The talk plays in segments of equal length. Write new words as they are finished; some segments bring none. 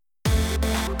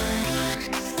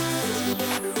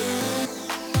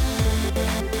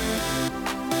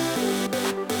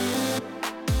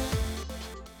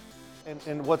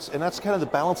And that's kind of the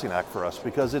balancing act for us,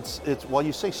 because it's while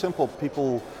you say simple,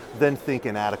 people then think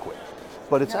inadequate.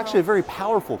 But it's actually a very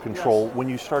powerful control when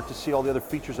you start to see all the other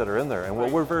features that are in there. And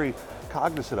what we're very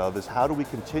cognizant of is how do we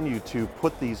continue to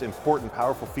put these important,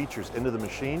 powerful features into the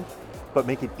machine, but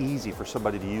make it easy for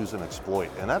somebody to use and exploit.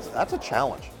 And that's a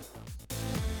challenge.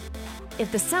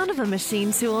 If the sound of a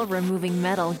machine tool removing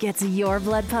metal gets your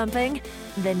blood pumping,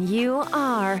 then you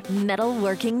are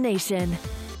Metalworking Nation.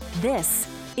 This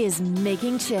is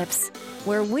Making Chips,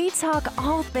 where we talk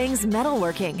all things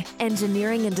metalworking,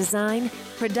 engineering and design,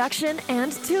 production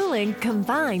and tooling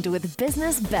combined with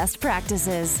business best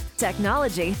practices,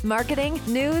 technology, marketing,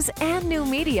 news, and new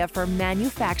media for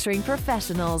manufacturing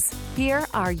professionals. Here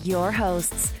are your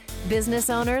hosts, business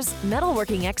owners,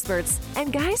 metalworking experts,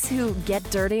 and guys who get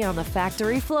dirty on the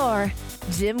factory floor,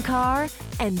 Jim Carr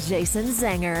and Jason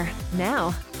Zenger.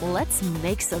 Now, let's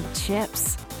make some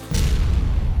chips.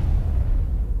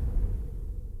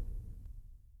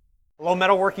 Hello,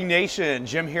 Metalworking Nation.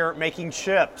 Jim here at Making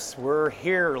Chips. We're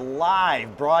here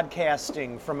live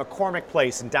broadcasting from McCormick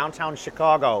Place in downtown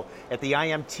Chicago at the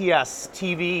IMTS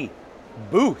TV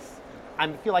booth.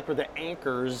 I feel like we're the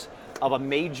anchors of a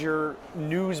major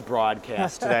news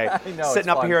broadcast today. I know,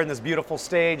 sitting up fun. here in this beautiful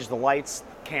stage, the lights,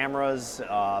 cameras,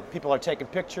 people are taking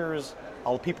pictures,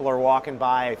 all the people are walking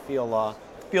by. I feel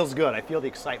feels good. I feel the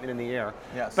excitement in the air.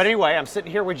 Yes. But anyway, I'm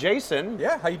sitting here with Jason.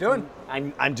 Yeah, how you doing?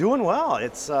 I'm doing well.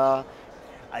 It's I'm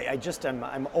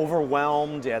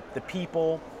overwhelmed at the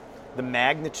people, the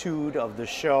magnitude of the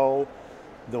show,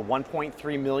 the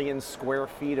 1.3 million square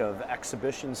feet of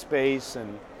exhibition space,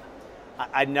 and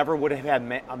I never would have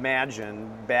had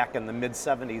imagined back in the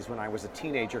mid-'70s when I was a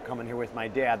teenager coming here with my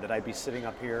dad that I'd be sitting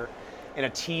up here in a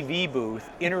TV booth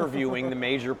interviewing the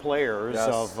major players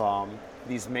of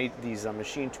these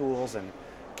machine tools and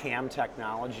CAM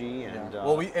technology. And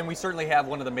Well, we certainly have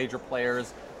one of the major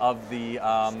players of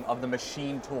the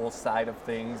machine tool side of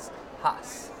things,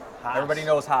 Haas. Everybody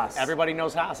knows Haas. Everybody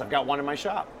knows Haas. I've got one in my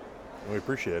shop. We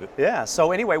appreciate it. Yeah,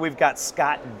 so anyway, we've got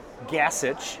Scott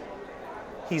Gassich.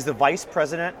 He's the Vice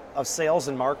President of Sales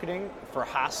and Marketing for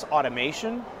Haas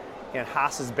Automation. And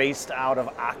Haas is based out of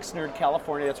Oxnard,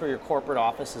 California. That's where your corporate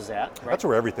office is at, right? That's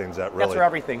where everything's at, really. That's where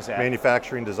everything's at.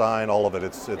 Manufacturing, design, all of it.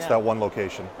 It's that one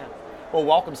location. Yeah. Well,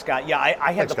 welcome, Scott. Yeah,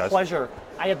 I had Thanks,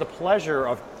 the pleasure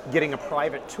of getting a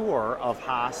private tour of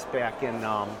Haas back in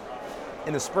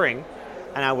the spring,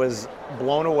 and I was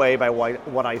blown away by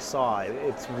what I saw.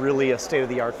 It's really a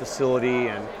state-of-the-art facility,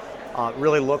 and it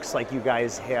really looks like you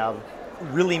guys have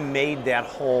really made that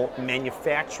whole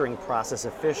manufacturing process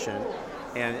efficient,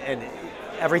 and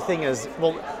everything is,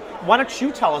 well, why don't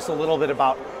you tell us a little bit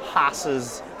about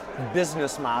Haas's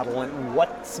business model and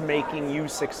what's making you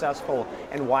successful,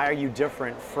 and why are you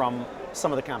different from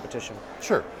some of the competition?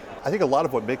 Sure. I think a lot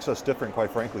of what makes us different,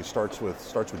 quite frankly, starts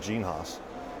with Gene Haas.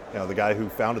 You know, the guy who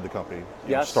founded the company.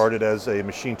 Yes. Started as a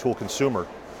machine tool consumer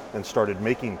and started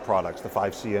making products, the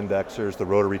 5C indexers, the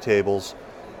rotary tables,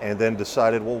 and then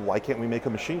decided, well, why can't we make a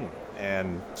machine?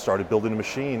 And started building a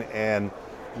machine. And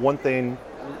one thing,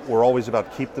 we're always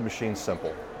about keep the machine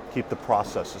simple, keep the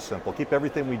processes simple, keep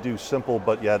everything we do simple,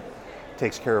 but yet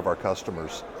takes care of our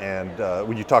customers. And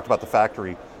when you talked about the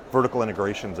factory, vertical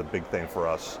integration is a big thing for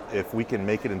us. If we can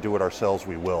make it and do it ourselves,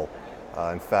 we will.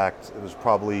 In fact, it was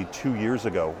probably 2 years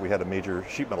ago, we had a major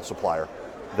sheet metal supplier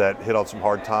that hit on some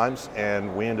hard times,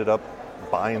 and we ended up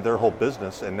buying their whole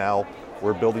business, and now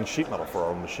we're building sheet metal for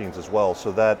our own machines as well,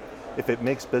 so that if it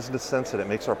makes business sense and it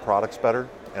makes our products better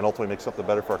and ultimately makes something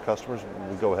better for our customers,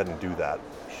 we go ahead and do that.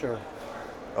 Sure.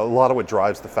 A lot of what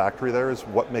drives the factory there is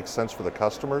what makes sense for the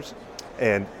customers,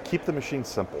 and keep the machine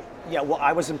simple. Yeah, well,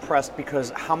 I was impressed because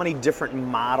how many different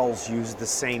models use the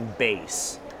same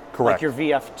base? Correct. Like your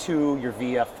VF2, your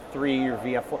VF3, your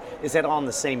VF4. Is that all on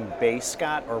the same base,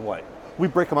 Scott, or what? We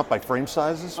break them up by frame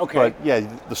sizes. Okay. But yeah,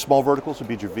 the small verticals would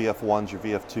be your VF1s, your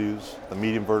VF2s. The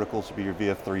medium verticals would be your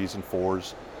VF3s and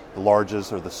 4s. The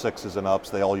larges or the 6s and ups,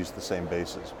 they all use the same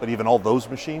bases. But even all those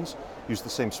machines use the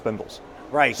same spindles.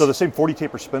 Right. So the same 40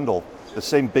 taper spindle, the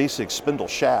same basic spindle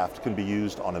shaft can be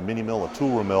used on a mini mill, a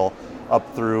tool room mill,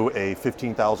 up through a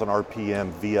 15,000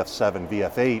 RPM VF7,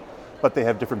 VF8, but they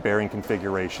have different bearing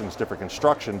configurations, different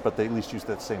construction, but they at least use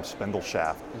that same spindle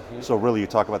shaft. Mm-hmm. So really you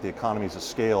talk about the economies of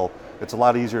scale, it's a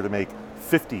lot easier to make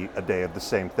 50 a day of the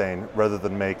same thing rather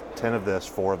than make 10 of this,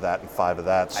 4 of that, and 5 of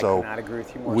that. I So cannot agree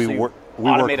with you more. we So you work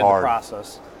automated hard. the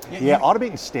process. Yeah,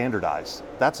 automate and standardize.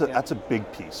 That's a big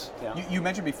piece. Yeah. You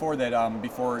mentioned before that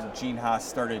before Gene Haas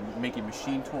started making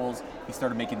machine tools, he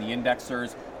started making the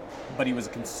indexers. but he was a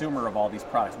consumer of all these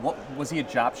products. What was he a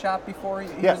job shop before he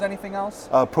Yeah. was anything else?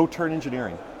 Pro Turn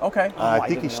Engineering. Okay. I think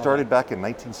didn't he know started back in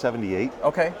 1978.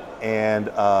 Okay. And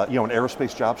an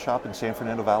aerospace job shop in San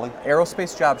Fernando Valley.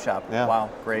 Aerospace job shop. Yeah. Wow,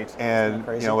 great. And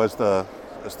crazy? as the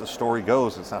story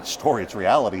goes, it's not a story, it's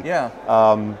reality. Yeah.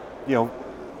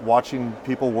 Watching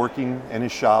people working in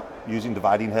his shop using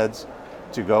dividing heads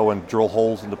to go and drill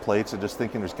holes into plates, and just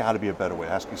thinking there's got to be a better way.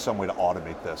 There has to be some way to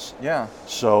automate this. Yeah.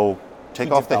 So take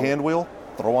He off the developed- hand wheel,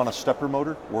 throw on a stepper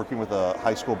motor, working with a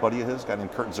high school buddy of his, a guy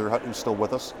named Kurt Zerhut, who's still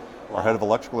with us, our head of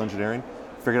electrical engineering.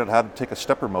 Figured out how to take a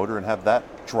stepper motor and have that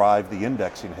drive the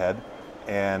indexing head.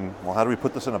 And, well, how do we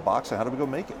put this in a box and how do we go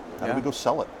make it? How do Yeah. we go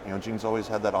sell it? Gene's always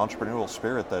had that entrepreneurial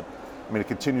spirit that, it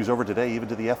continues over today, even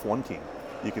to the F1 team.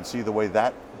 You can see the way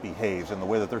that behaves and the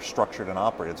way that they're structured and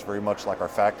operate. It's very much like our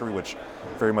factory, which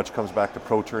very much comes back to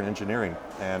Pro Turn Engineering.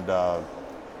 And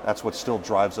that's what still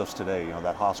drives us today,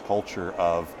 that Haas culture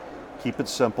of keep it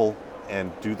simple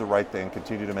and do the right thing,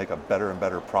 continue to make a better and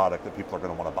better product that people are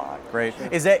going to want to buy. Great.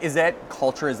 Is that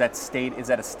culture? Is that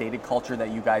a stated culture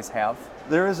that you guys have?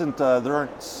 There isn't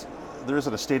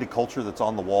a stated culture that's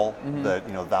on the wall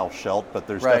that thou shalt, but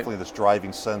there's Right. definitely this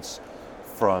driving sense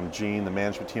from Gene, the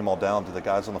management team, all down to the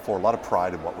guys on the floor. A lot of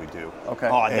pride in what we do. Okay.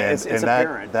 Oh, And, it's and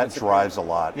apparent. that It's drives a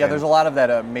lot. Yeah, And there's a lot of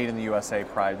that made in the USA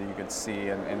pride that you could see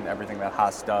in everything that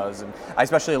Haas does. And I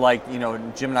especially like,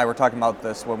 Jim and I were talking about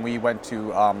this when we went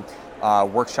to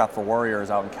Workshop for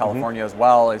Warriors out in California as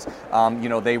well. Is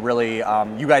they really,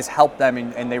 you guys help them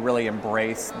and they really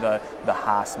embrace the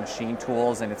Haas machine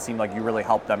tools, and it seemed like you really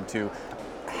helped them to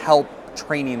help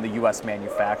training the U.S.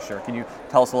 manufacturer. Can you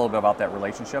tell us a little bit about that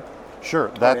relationship?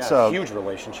 Sure, that's a huge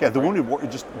relationship. Yeah, the right? Wounded Warrior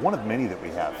is just one of many that we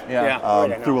have. Yeah. Yeah. Right, I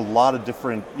know. Through a lot of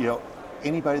different,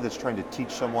 anybody that's trying to teach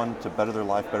someone to better their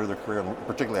life, better their career, and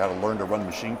particularly how to learn to run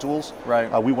machine tools, Right.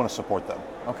 We want to support them.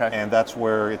 Okay. And that's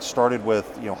where it started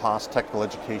with, Haas Technical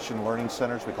Education Learning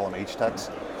Centers, we call them HTECs,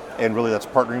 and really that's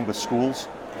partnering with schools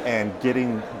and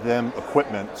getting them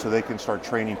equipment so they can start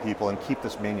training people and keep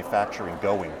this manufacturing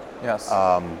going. Yes.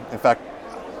 In fact,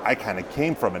 I kind of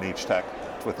came from an HTEC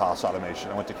with Haas Automation.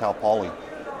 I went to Cal Poly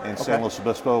in San Luis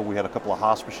Obispo. We had a couple of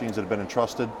Haas machines that had been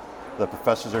entrusted. The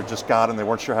professors there just got them. They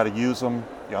weren't sure how to use them.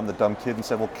 I'm the dumb kid and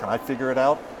said, well, can I figure it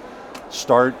out?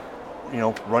 Start,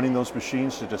 running those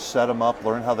machines to just set them up,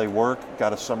 learn how they work.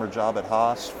 Got a summer job at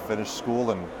Haas, finished school,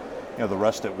 and the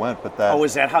rest it went. But that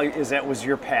that was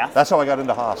your path? that's how I got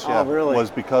into Haas. Yeah, Oh, really?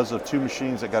 Was because of two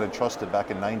machines that got entrusted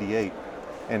back in '98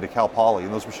 into Cal Poly,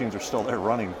 and those machines are still there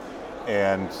running.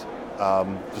 And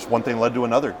just one thing led to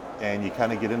another, and you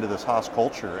kind of get into this Haas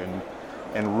culture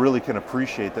and really can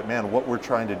appreciate that, man, what we're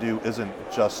trying to do isn't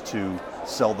just to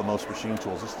sell the most machine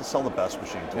tools, it's to sell the best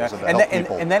machine tools and to help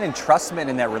people. And that entrustment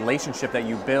and that relationship that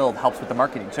you build helps with the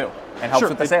marketing too, and helps Sure,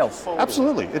 with the it- sales.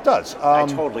 Absolutely, it does. I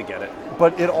totally get it.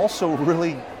 But it also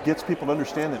really gets people to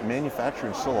understand that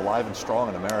manufacturing is still alive and strong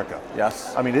in America.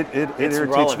 Yes. I mean, it It's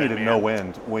irritates me relevant, to man. no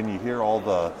end when you hear all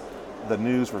the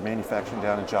news where manufacturing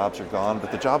down and jobs are gone, but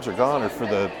the jobs are gone are for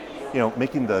the,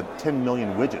 making the 10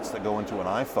 million widgets that go into an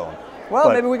iPhone. Well,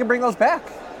 But- maybe we can bring those back.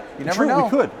 You never True, know. we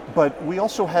could, but we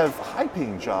also have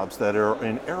high-paying jobs that are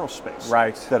in aerospace,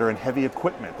 Right. that are in heavy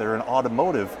equipment, that are in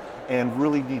automotive, and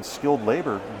really need skilled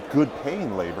labor,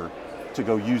 good-paying labor, to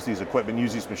go use these equipment,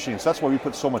 use these machines. That's why we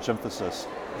put so much emphasis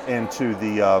into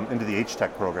the HTEC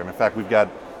program. In fact, we've got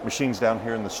machines down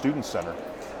here in the Student Center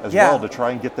as Yeah. well to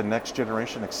try and get the next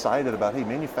generation excited about, hey,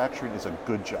 manufacturing is a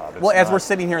good job. It's Well, as not- we're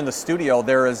sitting here in the studio,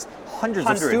 there is hundreds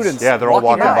of students. Yeah, they're all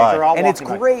walking by. They're all and it's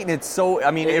walking by. great. And it's so. I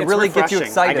mean, it It's really gets you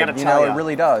refreshing, I excited. gotta tell It ya.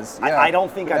 really does. Yeah. I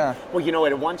don't think Yeah.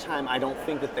 at one time I don't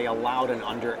think that they allowed an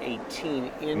under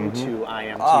 18 into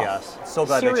IMTS. Oh, so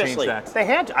glad they changed Seriously, that. They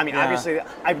had to. I mean, Yeah. obviously,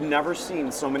 I've never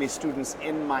seen so many students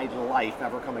in my life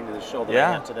ever coming to the show that Yeah.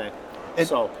 I had today.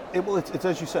 It's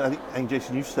as you said, I think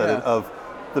Jason, you said Yeah. it, of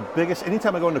the biggest,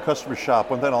 anytime I go into a customer shop,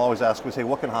 one thing I'll always ask is, hey,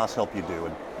 what can Haas help you do?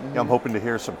 And I'm hoping to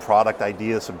hear some product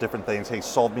ideas, some different things. Hey,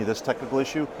 solve me this technical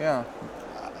issue. Yeah.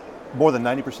 More than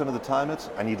 90% of the time it's,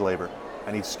 I need labor.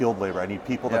 I need skilled labor. I need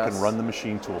people that Yes. can run the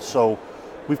machine tools. So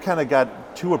we've kind of got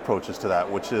two approaches to that,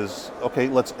 which is, okay,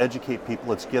 let's educate people.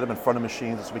 Let's get them in front of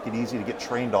machines. Let's make it easy to get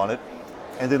trained on it.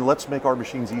 And then let's make our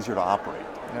machines easier to operate.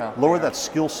 Yeah. Lower that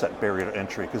skill set barrier to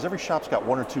entry, because every shop's got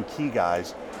one or two key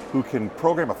guys who can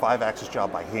program a 5-axis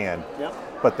job by hand, Yep.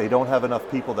 but they don't have enough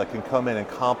people that can come in and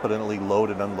competently load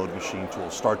and unload machine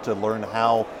tools, start to learn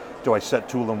how do I set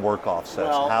tool and work offsets,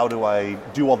 Well- how do I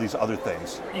do all these other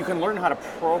things. You can learn how to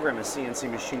program a CNC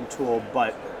machine tool,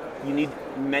 but you need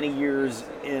many years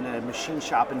in a machine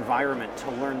shop environment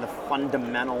to learn the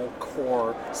fundamental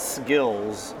core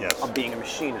skills Yes. of being a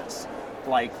machinist.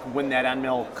 like when that end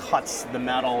mill cuts the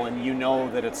metal and you know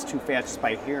that it's too fast just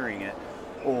by hearing it,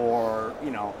 or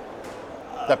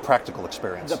that practical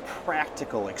experience. the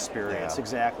practical experience. Yeah.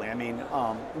 Exactly. I mean,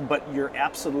 but you're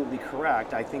absolutely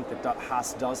correct. I think that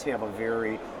Haas does have a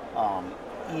very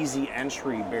easy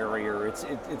entry barrier. It's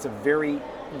a very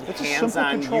It's a simple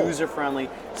hands-on, control. user-friendly,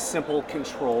 simple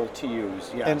control to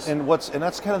use. Yes. And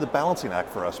that's kind of the balancing act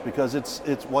for us, because it's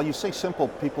while you say simple,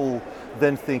 people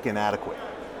then think inadequate.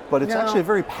 But it's No. actually a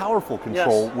very powerful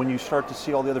control Yes. when you start to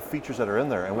see all the other features that are in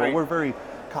there. And Right. what we're very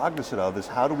cognizant of is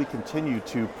how do we continue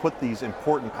to put these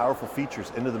important, powerful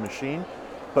features into the machine,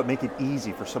 but make it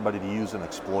easy for somebody to use and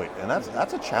exploit. And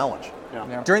that's a challenge.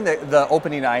 Yeah. During the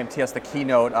opening IMTS, the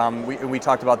keynote, we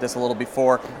talked about this a little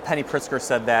before. Penny Pritzker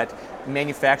said that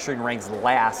manufacturing ranks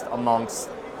last amongst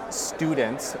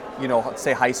students,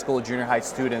 say high school, junior high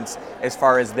students, as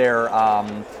far as their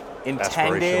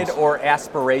intended Aspirations. or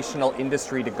aspirational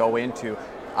industry to go into.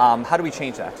 How do we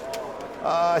change that?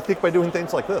 I think by doing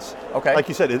things like this. Okay. Like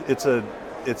you said, it's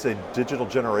a digital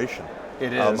generation.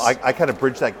 It is. I kind of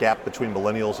bridge that gap between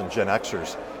millennials and Gen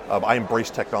Xers. I embrace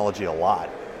technology a lot,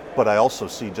 but I also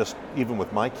see, just even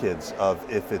with my kids,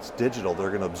 if it's digital, they're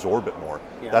going to absorb it more.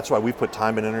 Yeah. That's why we put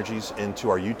time and energies into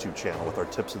our YouTube channel with our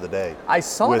tips of the day. I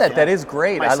saw With- that. That is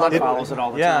great. My I son love it. follows it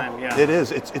all the Yeah. time. Yeah. It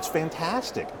is. It's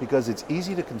fantastic because it's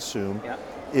easy to consume. Yeah.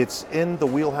 It's in the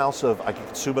wheelhouse of I can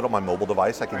consume it on my mobile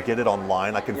device. I can Right. get it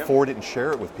online. I can Yep. forward it and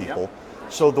share it with people.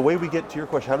 So the way we get to your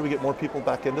question, how do we get more people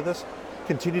back into this?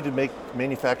 Continue to make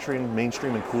manufacturing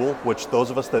mainstream and cool, which those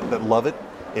of us that love it,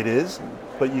 it is.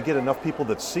 But you get enough people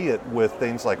that see it with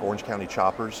things like Orange County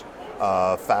Choppers,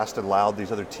 Fast and Loud,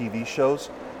 these other TV shows.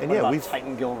 And What about we've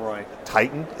Titan Gilroy.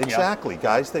 Titan, exactly.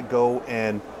 Guys that go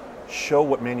and show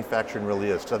what manufacturing really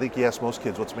is. Because I think you ask most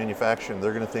kids what's manufacturing,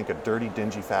 they're going to think a dirty,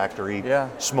 dingy factory, Yeah.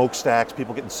 smokestacks,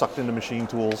 people getting sucked into machine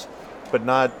tools, but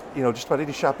not, just about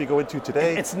any shop you go into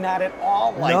today. It's not at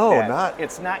all like No, that. not-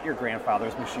 It's not your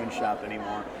grandfather's machine shop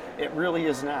anymore. It really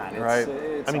is not. It's, Right.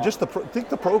 It's I mean, all- just think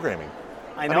the programming.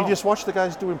 I I know. mean, just watch the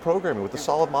guys doing programming with the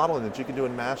solid modeling that you can do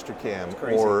in Mastercam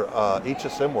crazy. or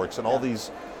HSM Works and all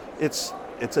these.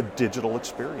 It's a digital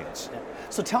experience. Yeah.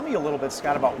 So tell me a little bit,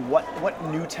 Scott, about what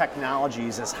new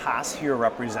technologies is Haas here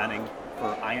representing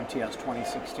for IMTS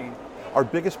 2016? Our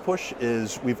biggest push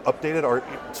is we've updated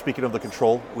speaking of the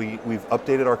control, we've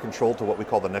updated our control to what we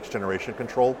call the next generation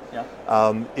control.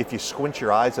 Yeah. If you squint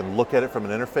your eyes and look at it from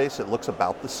an interface, it looks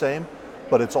about the same,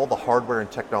 but it's all the hardware and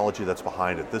technology that's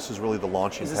behind it. This is really the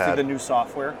launching Is this pad. the new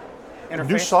software interface?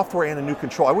 New software and a new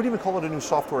control. I wouldn't even call it a new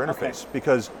software interface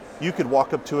because you could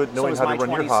walk up to it So knowing is how my to run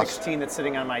your Haas. 2016 that's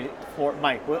sitting on my floor,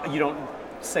 well, you don't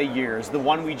say years, the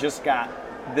one we just got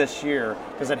this year,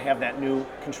 does it have that new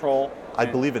control? I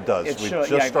believe it does. It We've should.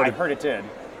 just I started- heard it did.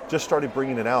 Just started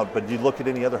bringing it out, but you look at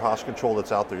any other Haas control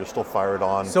that's out there, you'll still fire it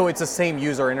on. So it's the same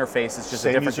user interface. It's just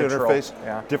Same a different user control. interface,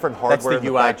 Yeah. different That's hardware the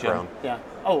in the UI, Jim. background. Yeah.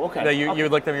 Oh, okay. No, you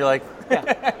looked at me, you're like,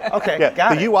 Okay. Yeah,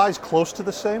 Got the it. UI is close to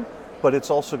the same, but it's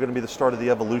also going to be the start of the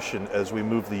evolution as we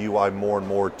move the UI more and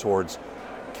more towards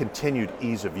continued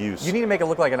ease of use. you need to make it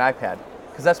look like an iPad.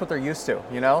 Because that's what they're used to,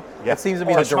 Yeah. That seems to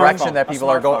be Or the a direction smartphone, that a people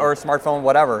are going, smartphone. or a smartphone,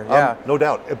 whatever. Yeah. No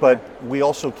doubt, but we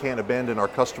also can't abandon our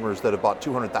customers that have bought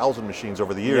 200,000 machines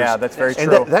over the years. Yeah, that's very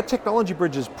and true. that technology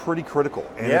bridge is pretty critical,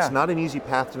 and Yeah. it's not an easy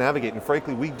path to navigate. And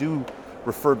frankly, we do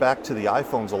refer back to the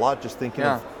iPhones a lot, just thinking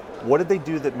Yeah. of what did they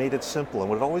do that made it simple. And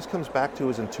what it always comes back to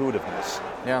is intuitiveness.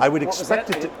 Yeah. I would What was expect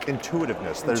that? it to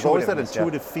intuitiveness. There's always that Intuitiveness, yeah.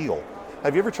 intuitive feel.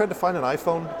 Have you ever tried to find an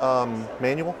iPhone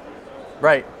manual?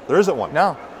 Right. There isn't one.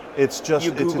 No. It's just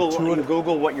You it's Google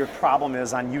intuitive. what your problem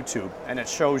is on YouTube, and it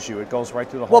shows you. It goes right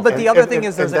through the whole Well, but thing. the other and- thing and-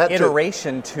 is there's and an that too.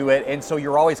 iteration to it, and so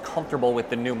you're always comfortable with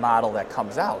the new model that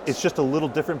comes out. It's just a little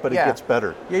different, but Yeah. it gets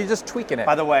better. Yeah, you're just tweaking it.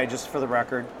 By the way, just for the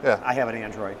record, Yeah. I have an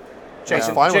Android. That's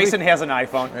Jason, fine with me. Jason has an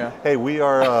iPhone. Yeah. Hey, we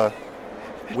are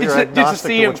we are Did you agnostic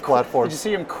see to him? which platform. Did you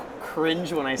see him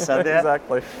cringe when I said that?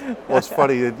 Exactly. Well, it's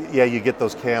funny. Yeah, you get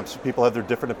those camps. People have their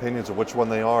different opinions of which one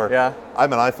they are. Yeah.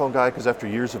 I'm an iPhone guy because after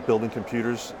years of building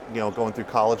computers, going through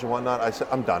college and whatnot, I said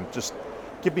I'm done. Just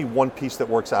give me one piece that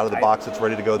works out of the box that's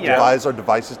ready to go. Yeah. Devise our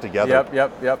devices together.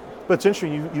 Yep. But it's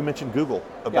interesting. You mentioned Google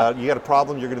about you got a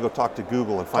problem. You're going to go talk to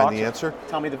Google and find the answer.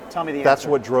 Tell me the That's answer.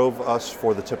 what drove us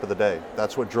for the tip of the day.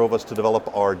 That's what drove us to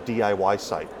develop our DIY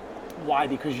site. Why?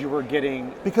 Because you were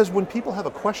getting Because when people have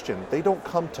a question, they don't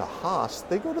come to Haas,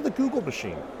 they go to the Google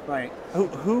machine. right.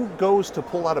 Who goes to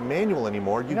pull out a manual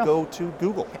anymore? You No. go to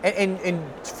Google. And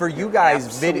for you guys,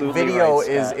 Absolutely video right,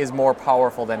 Scott. is more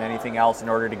powerful than anything else in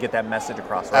order to get that message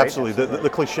across, right? Absolutely. The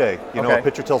cliche, a Okay.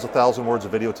 picture tells 1,000 words, a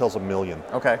video tells 1,000,000.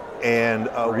 Okay.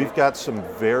 And we've got some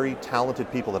very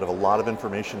talented people that have a lot of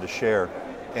information to share.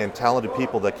 and talented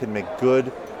people that can make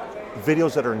good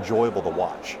videos that are enjoyable to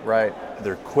watch. Right.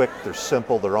 They're quick, they're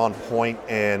simple, they're on point,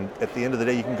 and at the end of the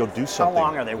day, you can go do How something.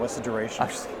 long are they? What's the duration?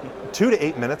 2 to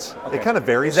 8 minutes. Okay. It kind of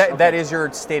varies. That is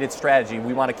your stated strategy.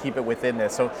 We want to keep it within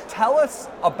this. So tell us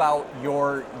about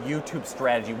your YouTube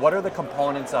strategy. What are the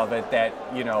components of it that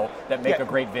that make a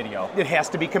great video? It has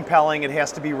to be compelling. It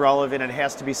has to be relevant. It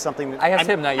has to be something that I asked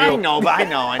him, not you. I know, but I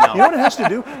know. You know what it has to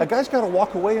do? A guy's got to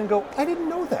walk away and go, I didn't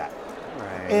know that.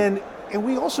 Right. And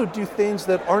we also do things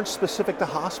that aren't specific to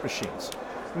Haas machines.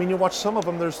 I mean, you watch some of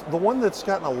them. There's the one that's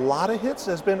gotten a lot of hits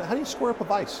has been, how do you square up a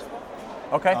vise?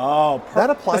 Okay. Oh, That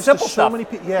applies to simple so stuff. many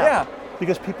people. Yeah.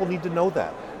 Because people need to know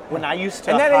that. when I used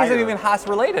to And that hire, isn't even Haas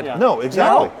related. Yeah. No,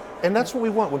 exactly. No. And that's what we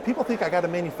want. When people think I got a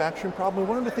manufacturing problem, we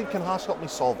want them to think, can Haas help me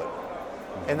solve it?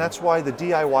 And that's why the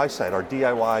DIY site, our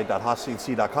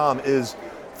diy.haascnc.com, is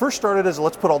first started as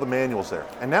let's put all the manuals there.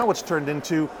 And now it's turned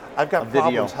into, I've got video.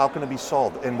 problems, how can it be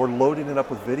solved? And we're loading it up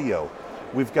with video.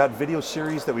 We've got video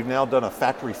series that we've now done a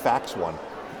factory facts one.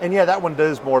 And yeah, that one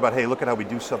does more about, hey, look at how we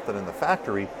do something in the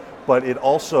factory. But it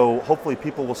also, hopefully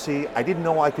people will see, I didn't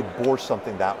know I could bore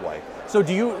something that way. So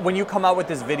when you come out with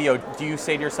this video, do you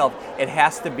say to yourself, it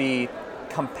has to be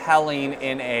compelling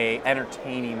in a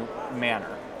entertaining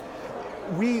manner?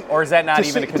 Or is that not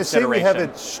even a To say we consideration? have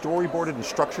it storyboarded and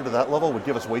structured to that level would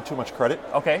give us way too much credit.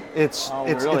 Okay. It's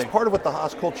really? part of what the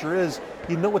Haas culture is.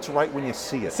 You know it's right when you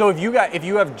see it. So if you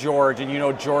have George,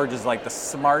 and George is like the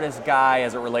smartest guy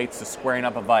as it relates to squaring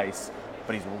up a vise,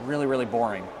 but he's really, really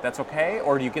boring, that's okay?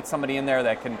 Or do you get somebody in there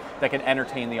that can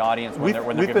entertain the audience when they're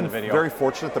We've giving been the video? very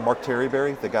fortunate that Mark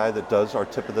Terryberry, the guy that does our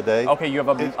tip of the day. Okay, you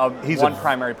have he's one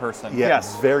primary person. Yeah,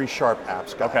 Yes. very sharp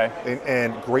apps guy. Okay.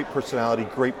 And great personality,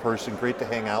 great person, great to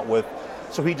hang out with.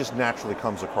 So he just naturally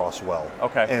comes across well.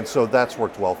 Okay. And so that's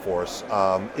worked well for us.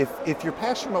 If you're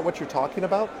passionate about what you're talking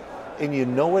about, and you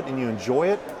know it and you enjoy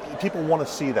it, people want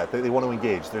to see that. They want to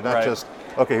engage. They're not Right. just,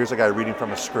 okay, here's a guy reading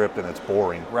from a script and it's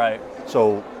boring. Right.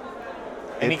 So.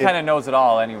 And he kind of knows it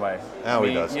all anyway. Oh,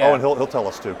 he does. Yeah. Oh, and he'll tell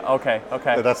us too. Okay.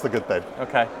 That's the good thing.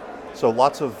 Okay. So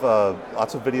lots of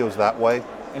videos that way.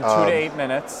 In 2 to 8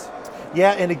 minutes.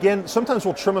 Yeah, and again, sometimes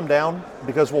we'll trim them down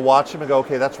because we'll watch them and go,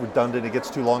 okay, that's redundant. It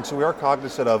gets too long. So we are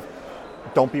cognizant of,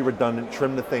 don't be redundant.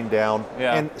 Trim the thing down.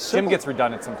 Yeah. And Jim gets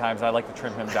redundant sometimes. I like to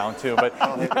trim him down too, but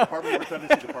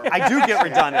I do get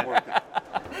redundant.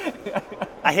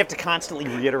 I have to constantly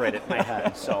reiterate it in my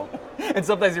head. So and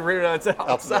sometimes you read it out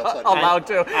outside. loud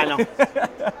too. I know.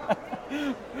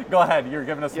 Go ahead. You're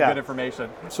giving us some good information.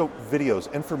 So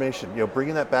videos, information,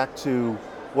 bringing that back to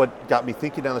what got me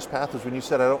thinking down this path was when you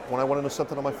said, when I want to know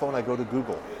something on my phone, I go to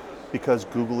Google. Because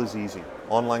Google is easy.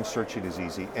 Online searching is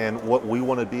easy. And what we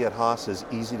want to be at Haas is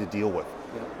easy to deal with.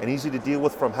 And easy to deal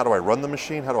with from how do I run the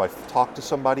machine? How do I talk to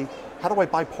somebody? How do I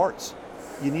buy parts?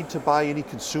 You need to buy any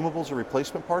consumables or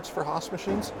replacement parts for Haas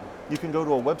machines? You can go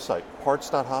to a website,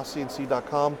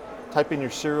 parts.haascnc.com, type in your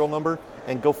serial number,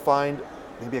 and go find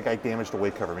maybe a guy damaged a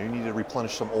wake cover. Maybe you need to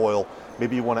replenish some oil.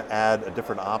 Maybe you want to add a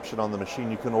different option on the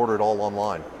machine. You can order it all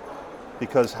online.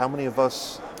 Because how many of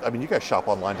us, you guys shop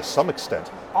online to some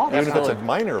extent. Even if it's a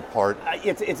minor part.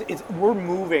 We're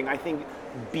moving. I think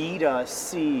B to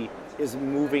C is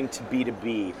moving to B to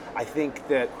B. I think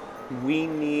that we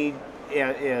need,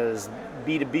 as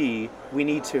B to B, we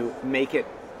need to make it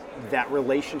that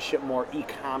relationship more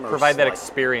e-commerce. Provide that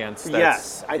experience.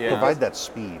 Yes, I think Provide that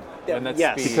speed. And that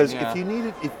yes. speed. Because Yeah.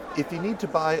 if you need to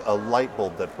buy a light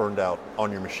bulb that burned out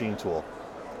on your machine tool,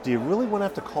 do you really want to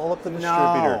have to call up the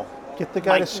distributor? No. Get the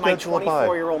guy to schedule a buy. My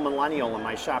 24-year-old millennial in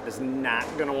my shop is not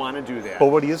going to want to do that. But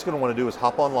what he is going to want to do is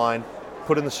hop online,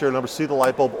 put in the serial number, see the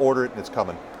light bulb, order it, and it's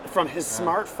coming. From his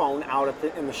smartphone out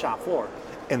in the shop floor.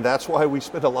 And that's why we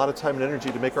spend a lot of time and energy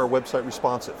to make our website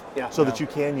responsive, so that you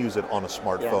can use it on a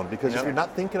smartphone. Because if you're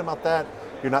not thinking about that,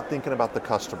 you're not thinking about the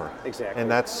customer. Exactly.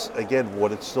 And that's, again,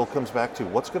 what it still comes back to.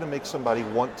 What's going to make somebody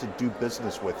want to do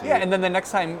business with you? Yeah, and then the next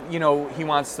time, he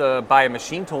wants to buy a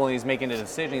machine tool and he's making a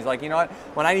decision, he's like, you know what,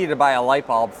 when I needed to buy a light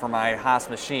bulb for my Haas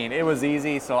machine, it was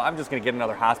easy, so I'm just going to get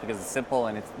another Haas because it's simple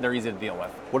and they're easy to deal with.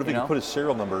 What if he could put his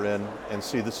serial number in and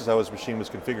see this is how his machine was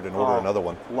configured and order another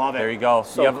one? Love it. There you go.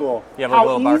 So cool. You have a How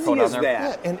little easy barcode is on there.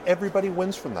 that? Yeah, and everybody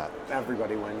wins from that.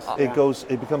 Everybody wins.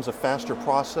 It becomes a faster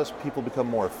process. People become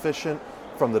more efficient.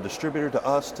 From the distributor to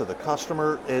us to the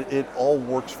customer, it all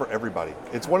works for everybody.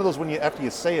 It's one of those after you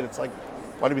say it, it's like,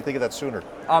 why did we think of that sooner?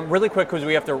 Really quick, because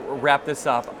we have to wrap this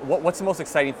up. What's the most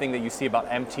exciting thing that you see about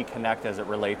MT Connect as it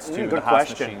relates to the Haas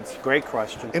machines? Great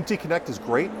question. MT Connect is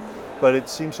great, but it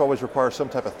seems to always require some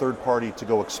type of third party to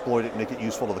go exploit it and make it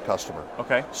useful to the customer.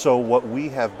 Okay. So what we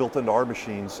have built into our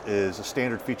machines is a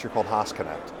standard feature called Haas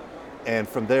Connect. And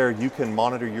from there, you can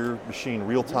monitor your machine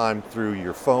real time through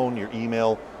your phone, your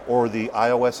email, or the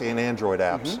iOS and Android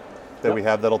apps that we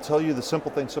have that'll tell you the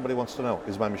simple thing somebody wants to know.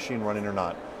 Is my machine running or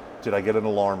not? Did I get an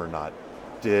alarm or not?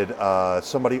 Did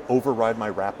somebody override my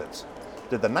rapids?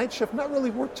 Did the night shift not really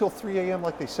work till 3 a.m.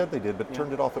 like they said they did, but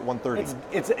turned it off at 1:30?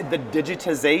 It's the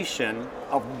digitization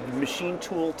of machine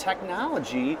tool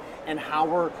technology and how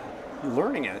we're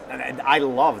learning it, and I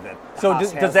love that. So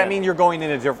does that mean you're going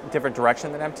in a different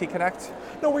direction than MT Connect?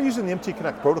 No, we're using the MT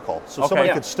Connect protocol, so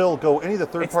somebody could still go any of the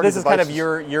third-party devices. This is kind of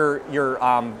your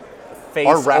face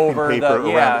our wrapping over paper the,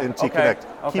 around MT Connect.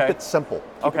 Okay. Keep it simple.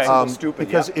 Keep it stupid.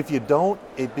 Because if you don't,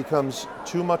 it becomes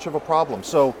too much of a problem.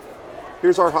 So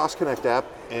here's our Haas Connect app,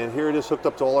 and here it is hooked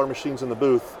up to all our machines in the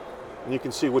booth, and you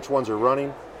can see which ones are running,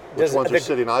 which ones are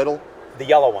sitting idle. The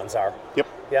yellow ones are. Yep.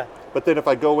 Yeah. But then if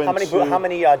I go into... How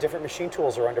many different machine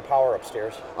tools are under power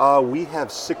upstairs? We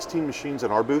have 16 machines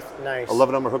in our booth. Nice.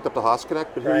 11 of them are hooked up to Haas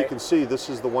Connect, but here you can see this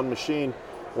is the one machine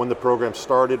when the program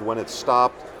started, when it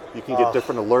stopped. You can get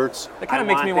different alerts. That kind of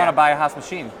makes me want to buy a Haas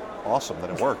machine. Awesome, that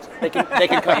it worked. They can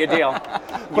cut you a deal.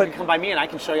 You can come by me and I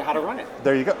can show you how to run it.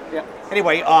 There you go. Yeah.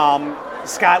 Anyway,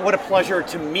 Scott, what a pleasure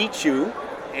to meet you,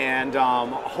 and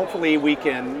hopefully we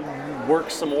can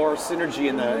work some more synergy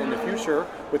in the future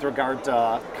with regard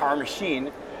to car machine,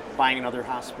 buying another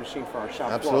Haas machine for our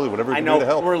shop. Absolutely, whatever you can do to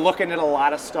help. I know we're looking at a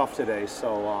lot of stuff today,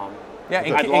 so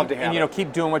I'd love to have it.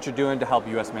 Keep doing what you're doing to help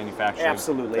U.S. manufacturing.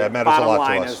 Absolutely. That matters Bottom a lot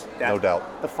line to us, is that no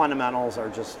doubt. The fundamentals are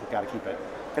just, we've got to keep it.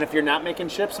 And if you're not making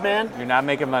chips, man, you're not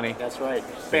making money. That's right.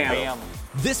 Bam. Bam.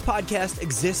 This podcast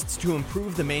exists to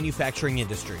improve the manufacturing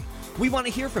industry. We want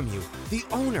to hear from you, the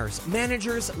owners,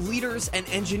 managers, leaders, and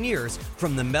engineers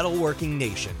from the metalworking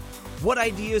nation. What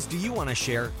ideas do you want to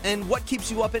share, and what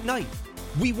keeps you up at night?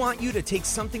 We want you to take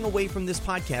something away from this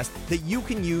podcast that you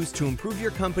can use to improve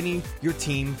your company, your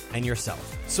team, and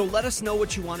yourself. So let us know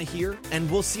what you want to hear, and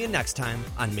we'll see you next time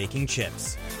on Making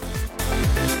Chips.